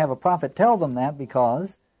have to have a prophet tell them that,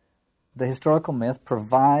 because the historical myth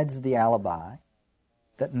provides the alibi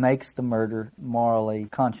that makes the murder morally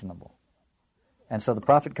conscionable. And so the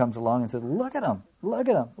prophet comes along and says, look at them, look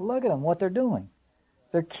at them, look at them, what they're doing.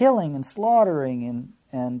 They're killing and slaughtering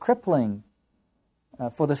and crippling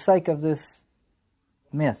for the sake of this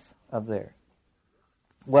myth of theirs.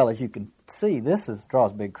 Well, as you can see, this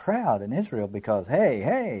draws a big crowd in Israel because,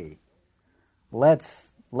 hey, let's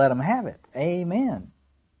let them have it. Amen.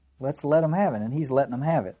 Let's let them have it, and he's letting them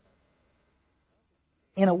have it.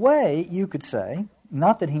 In a way, you could say,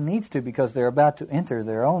 not that he needs to because they're about to enter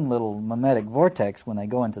their own little mimetic vortex when they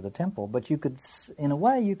go into the temple, but in a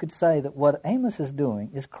way you could say that what Amos is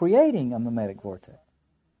doing is creating a mimetic vortex.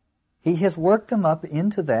 He has worked them up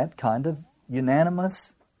into that kind of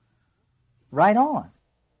unanimous right on.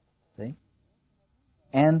 See?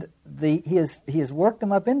 And he has worked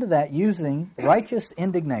them up into that using righteous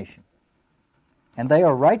indignation. And they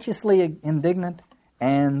are righteously indignant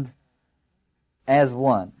and as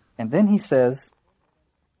one. And then he says,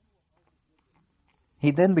 he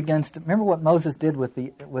then begins to, remember what Moses did with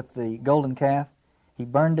the golden calf? He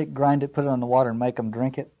burned it, grind it, put it on the water, and make them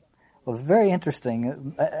drink it. Well, it's very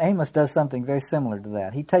interesting. Amos does something very similar to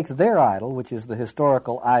that. He takes their idol, which is the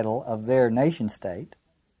historical idol of their nation state,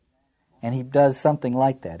 and he does something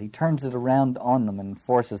like that. He turns it around on them and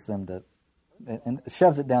forces them to, and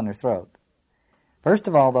shoves it down their throat. First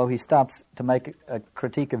of all, though, he stops to make a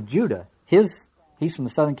critique of Judah. He's from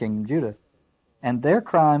the southern kingdom, Judah. And their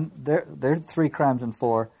 3 crimes and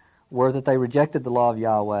 4 were that they rejected the law of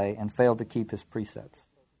Yahweh and failed to keep his precepts.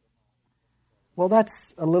 Well,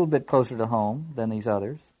 that's a little bit closer to home than these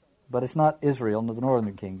others, but it's not Israel, nor the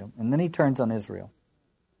northern kingdom. And then he turns on Israel.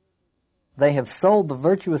 They have sold the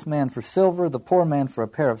virtuous man for silver, the poor man for a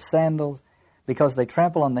pair of sandals, because they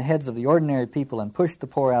trample on the heads of the ordinary people and push the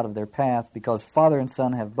poor out of their path, because father and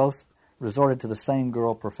son have both resorted to the same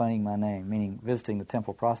girl profaning my name, meaning visiting the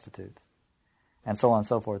temple prostitutes, and so on and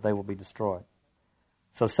so forth. They will be destroyed.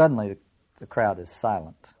 So suddenly the crowd is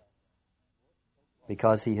silent,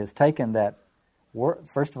 because he has taken that,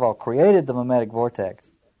 first of all, created the mimetic vortex,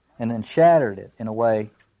 and then shattered it in a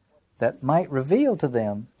way that might reveal to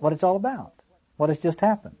them what it's all about, what has just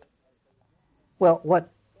happened. Well,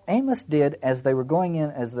 what Amos did as they were going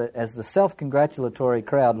in, as the self-congratulatory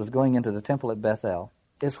crowd was going into the temple at Bethel,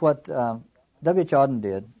 is what W.H. Auden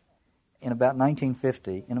did in about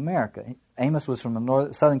 1950 in America. Amos was from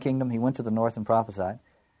the southern kingdom. He went to the north and prophesied.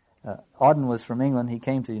 Auden was from England. He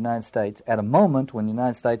came to the United States at a moment when the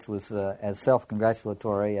United States was as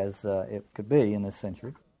self-congratulatory as it could be in this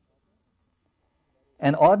century.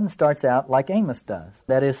 And Auden starts out like Amos does,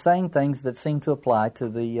 that is, saying things that seem to apply to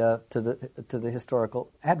the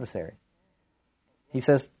historical adversary. He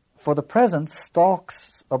says, "For the present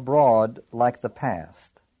stalks abroad like the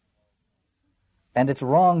past. and its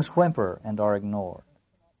wrongs whimper and are ignored.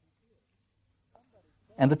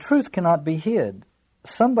 And the truth cannot be hid.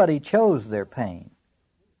 Somebody chose their pain.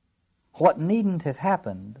 What needn't have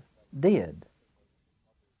happened did.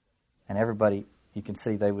 And everybody, you can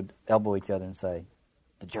see they would elbow each other and say,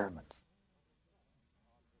 the Germans.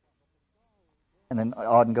 And then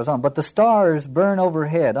Auden goes on, but the stars burn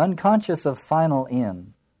overhead, unconscious of final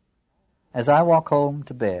end, as I walk home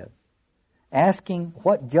to bed, asking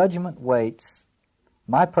what judgment waits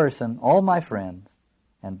my person, all my friends,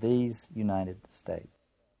 and these United States.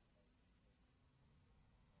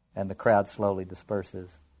 And the crowd slowly disperses,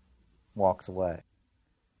 walks away.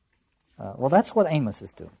 Well, that's what Amos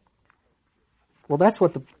is doing. Well, that's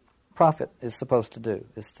what the prophet is supposed to do,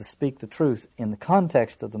 is to speak the truth in the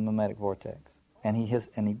context of the mimetic vortex. And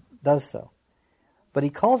he does so. But he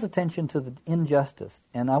calls attention to the injustice.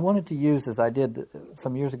 And I wanted to use, as I did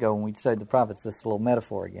some years ago when we studied the prophets, this little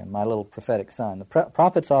metaphor again, my little prophetic sign. The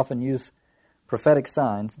prophets often use prophetic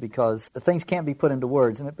signs because things can't be put into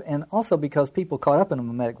words, and also because people caught up in a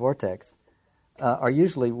mimetic vortex are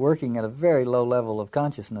usually working at a very low level of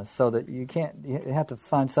consciousness, so that you have to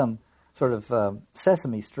find some sort of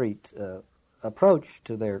Sesame Street approach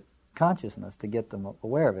to their consciousness to get them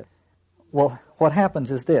aware of it. Well, what happens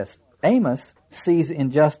is this. Amos sees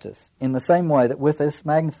injustice in the same way that with this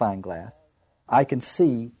magnifying glass, I can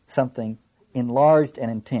see something enlarged and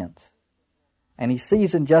intense. And he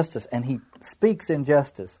sees injustice, and he speaks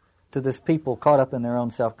injustice to this people caught up in their own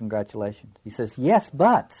self-congratulations. He says, yes,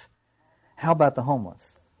 but how about the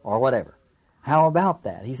homeless? Or whatever. How about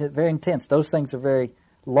that? He's very intense. Those things are very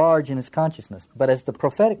large in his consciousness. But as the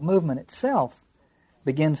prophetic movement itself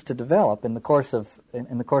begins to develop in the course of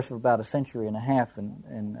about a century and a half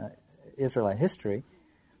in Israelite history,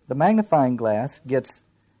 the magnifying glass gets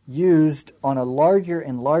used on a larger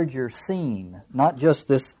and larger scene, not just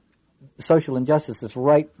this social injustice that's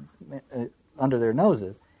right under their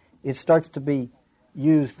noses. It starts to be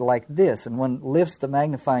used like this, and one lifts the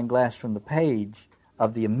magnifying glass from the page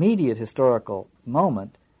of the immediate historical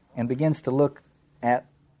moment and begins to look at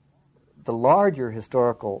the larger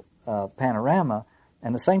historical panorama.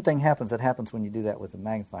 And the same thing happens that happens when you do that with a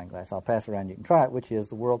magnifying glass. I'll pass around, you can try it, which is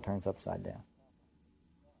the world turns upside down.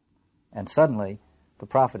 And suddenly, the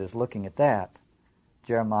prophet is looking at that,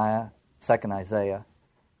 Jeremiah, 2nd Isaiah,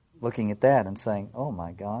 looking at that and saying, oh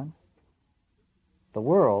my God, the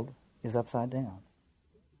world is upside down.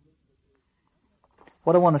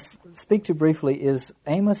 What I want to speak to briefly is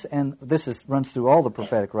Amos, and this runs through all the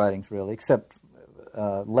prophetic writings really, except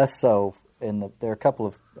less so. There are a couple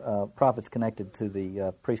of prophets connected to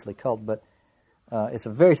the priestly cult, but it's a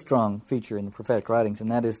very strong feature in the prophetic writings,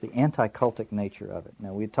 and that is the anti-cultic nature of it.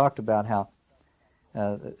 Now, we had talked about how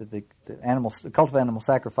the cult of animal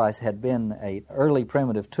sacrifice had been an early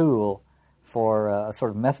primitive tool for a sort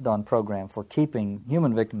of methadone program for keeping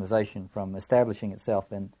human victimization from establishing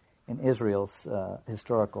itself in Israel's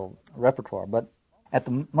historical repertoire. But at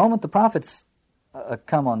the moment the prophets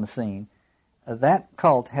come on the scene, that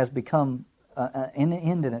cult has become an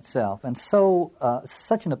end in itself, and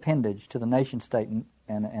such an appendage to the nation-state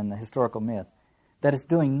and the historical myth that it's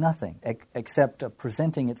doing nothing except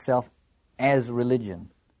presenting itself as religion.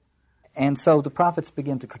 And so the prophets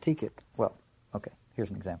begin to critique it. Well, okay, here's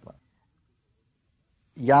an example.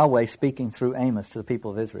 Yahweh speaking through Amos to the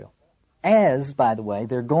people of Israel. As, by the way,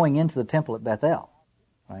 they're going into the temple at Bethel,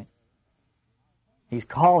 right? He's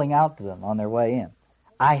calling out to them on their way in.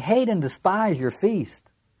 I hate and despise your feast.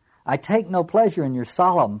 I take no pleasure in your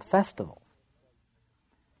solemn festivals.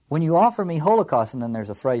 When you offer me holocaust, and then there's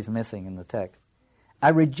a phrase missing in the text, I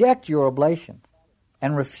reject your oblations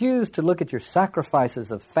and refuse to look at your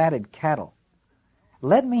sacrifices of fatted cattle.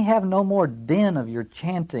 Let me have no more din of your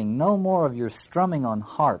chanting, no more of your strumming on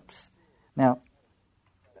harps. Now,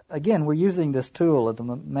 again, we're using this tool of the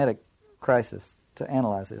mimetic crisis to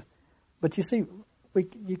analyze this. But you see,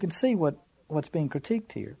 you can see what's being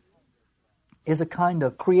critiqued here is a kind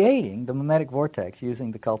of creating the mimetic vortex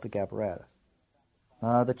using the cultic apparatus.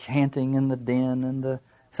 The chanting and the din and the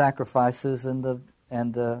sacrifices and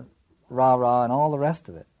the rah-rah and all the rest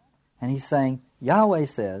of it. And he's saying, Yahweh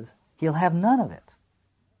says he'll have none of it.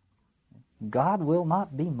 God will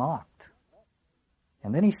not be mocked.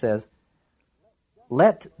 And then he says,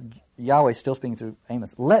 Yahweh still speaking through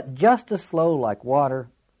Amos, let justice flow like water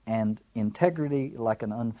and integrity like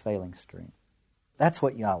an unfailing stream. That's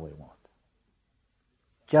what Yahweh wants.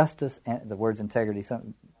 Justice, and the words integrity,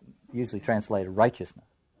 usually translated righteousness,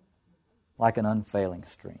 like an unfailing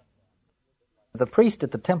stream. The priest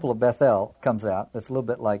at the temple of Bethel comes out. It's a little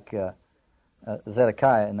bit like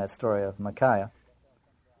Zedekiah in that story of Micaiah.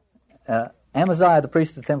 Amaziah, the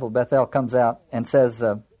priest of the temple of Bethel, comes out and says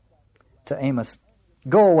to Amos,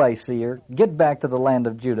 "Go away, seer. Get back to the land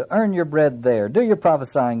of Judah. Earn your bread there. Do your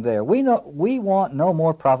prophesying there. We want no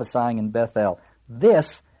more prophesying in Bethel.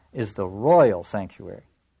 This is the royal sanctuary,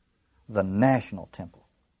 the national temple."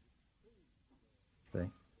 See?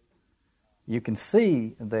 You can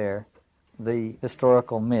see there the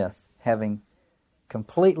historical myth having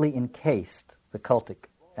completely encased the cultic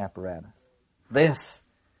apparatus. This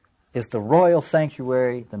is the royal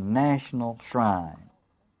sanctuary, the national shrine.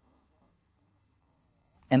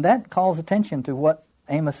 And that calls attention to what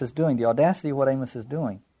Amos is doing, the audacity of what Amos is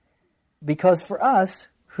doing. Because for us,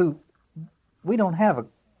 we don't have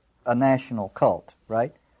a national cult,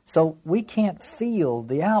 right? So we can't feel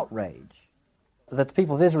the outrage that the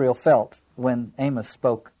people of Israel felt when Amos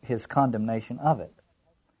spoke his condemnation of it.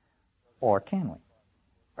 Or can we?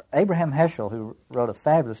 Abraham Heschel, who wrote a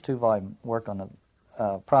fabulous 2-volume work on the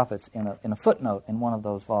prophets, in a footnote in one of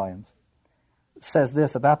those volumes, says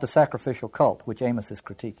this about the sacrificial cult, which Amos is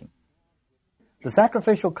critiquing. The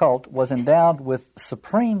sacrificial cult was endowed with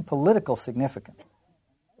supreme political significance.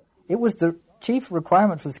 It was the chief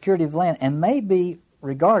requirement for the security of the land and may be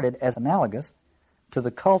regarded as analogous to the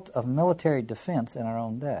cult of military defense in our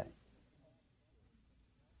own day.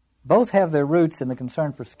 Both have their roots in the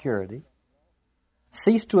concern for security.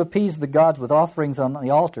 Cease to appease the gods with offerings on the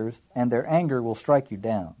altars, and their anger will strike you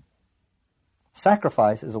down.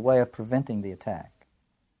 Sacrifice is a way of preventing the attack.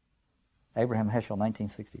 Abraham Heschel,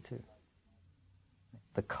 1962.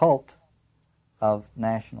 The cult of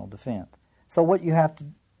national defense. So what you have to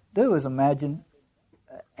do is imagine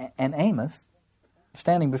an Amos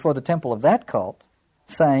standing before the temple of that cult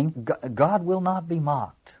saying, God will not be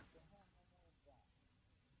mocked.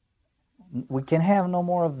 We can have no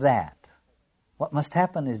more of that. What must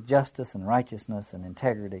happen is justice and righteousness and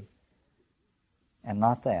integrity, and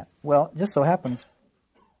not that. Well, it just so happens,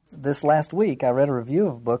 this last week I read a review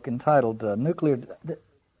of a book entitled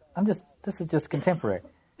this is just contemporary,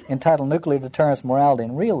 entitled Nuclear Deterrence, Morality,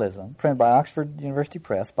 and Realism, printed by Oxford University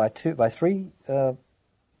Press by three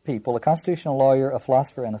people, a constitutional lawyer, a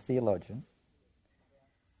philosopher, and a theologian.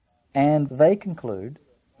 And they conclude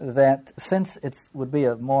that since it would be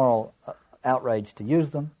a moral outrage to use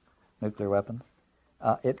them, nuclear weapons,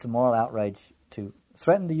 it's a moral outrage to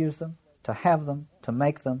threaten to use them, to have them, to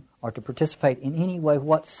make them, or to participate in any way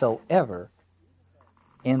whatsoever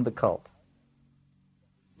in the cult.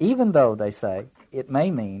 Even though, they say, it may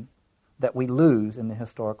mean that we lose in the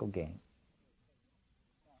historical game.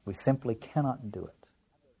 We simply cannot do it.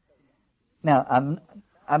 Now,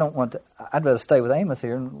 I'd rather stay with Amos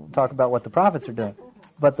here and talk about what the prophets are doing.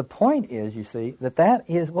 But the point is, you see, that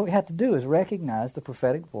is what we have to do is recognize the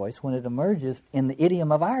prophetic voice when it emerges in the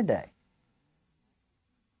idiom of our day.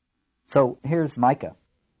 So here's Micah.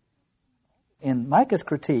 In Micah's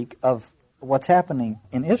critique of what's happening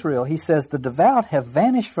in Israel, he says, "The devout have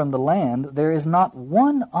vanished from the land. There is not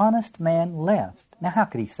one honest man left." Now, how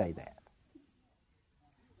could he say that?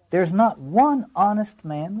 There's not one honest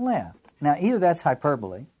man left. Now, either that's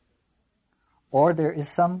hyperbole, or there is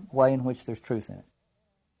some way in which there's truth in it.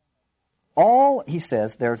 All, he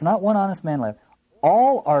says, there's not one honest man left.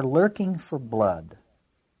 All are lurking for blood.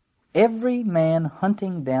 Every man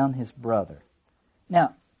hunting down his brother.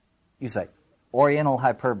 Now, you say, Oriental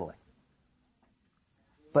hyperbole.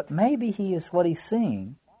 But maybe what he's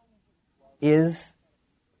seeing is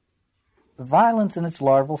violence in its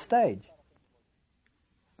larval stage.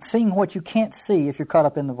 Seeing what you can't see if you're caught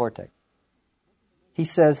up in the vortex. He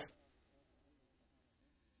says,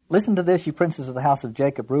 "Listen to this, you princes of the house of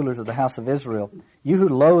Jacob, rulers of the house of Israel, you who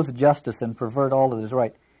loathe justice and pervert all that is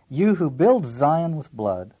right, you who build Zion with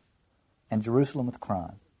blood and Jerusalem with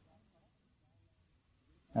crime."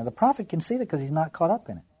 Now the prophet can see that because he's not caught up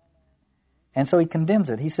in it. And so he condemns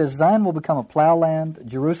it. He says, "Zion will become a plowland,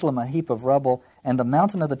 Jerusalem a heap of rubble, and the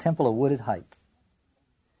mountain of the temple a wooded height."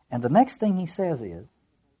 And the next thing he says is,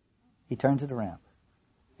 he turns it around.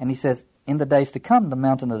 And he says, "In the days to come, the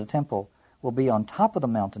mountain of the temple will be on top of the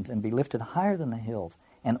mountains and be lifted higher than the hills,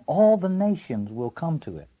 and all the nations will come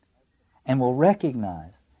to it and will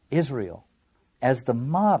recognize Israel as the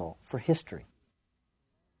model for history.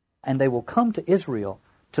 And they will come to Israel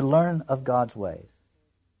to learn of God's ways.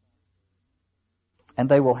 And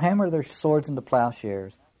they will hammer their swords into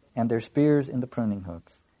plowshares and their spears into pruning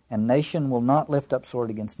hooks. And nation will not lift up sword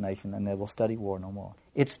against nation, and they will study war no more."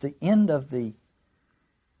 It's the end of the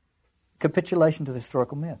capitulation to the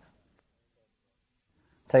historical myth.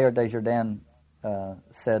 Teilhard de Chardin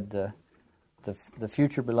said the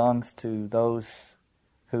future belongs to those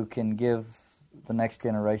who can give the next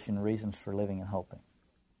generation reasons for living and hoping.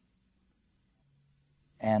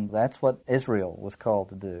 And that's what Israel was called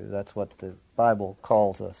to do. That's what the Bible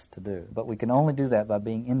calls us to do. But we can only do that by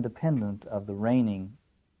being independent of the reigning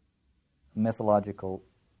mythological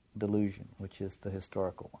delusion, which is the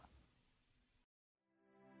historical one.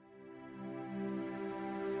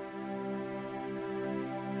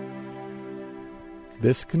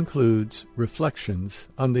 This concludes Reflections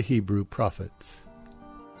on the Hebrew Prophets.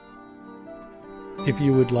 If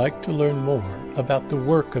you would like to learn more about the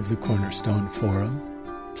work of the Cornerstone Forum,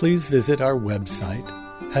 please visit our website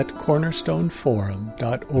at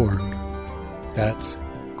cornerstoneforum.org. That's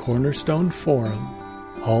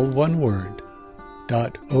cornerstoneforum, all one word,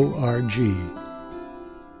 .org.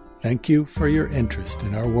 Thank you for your interest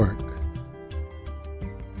in our work.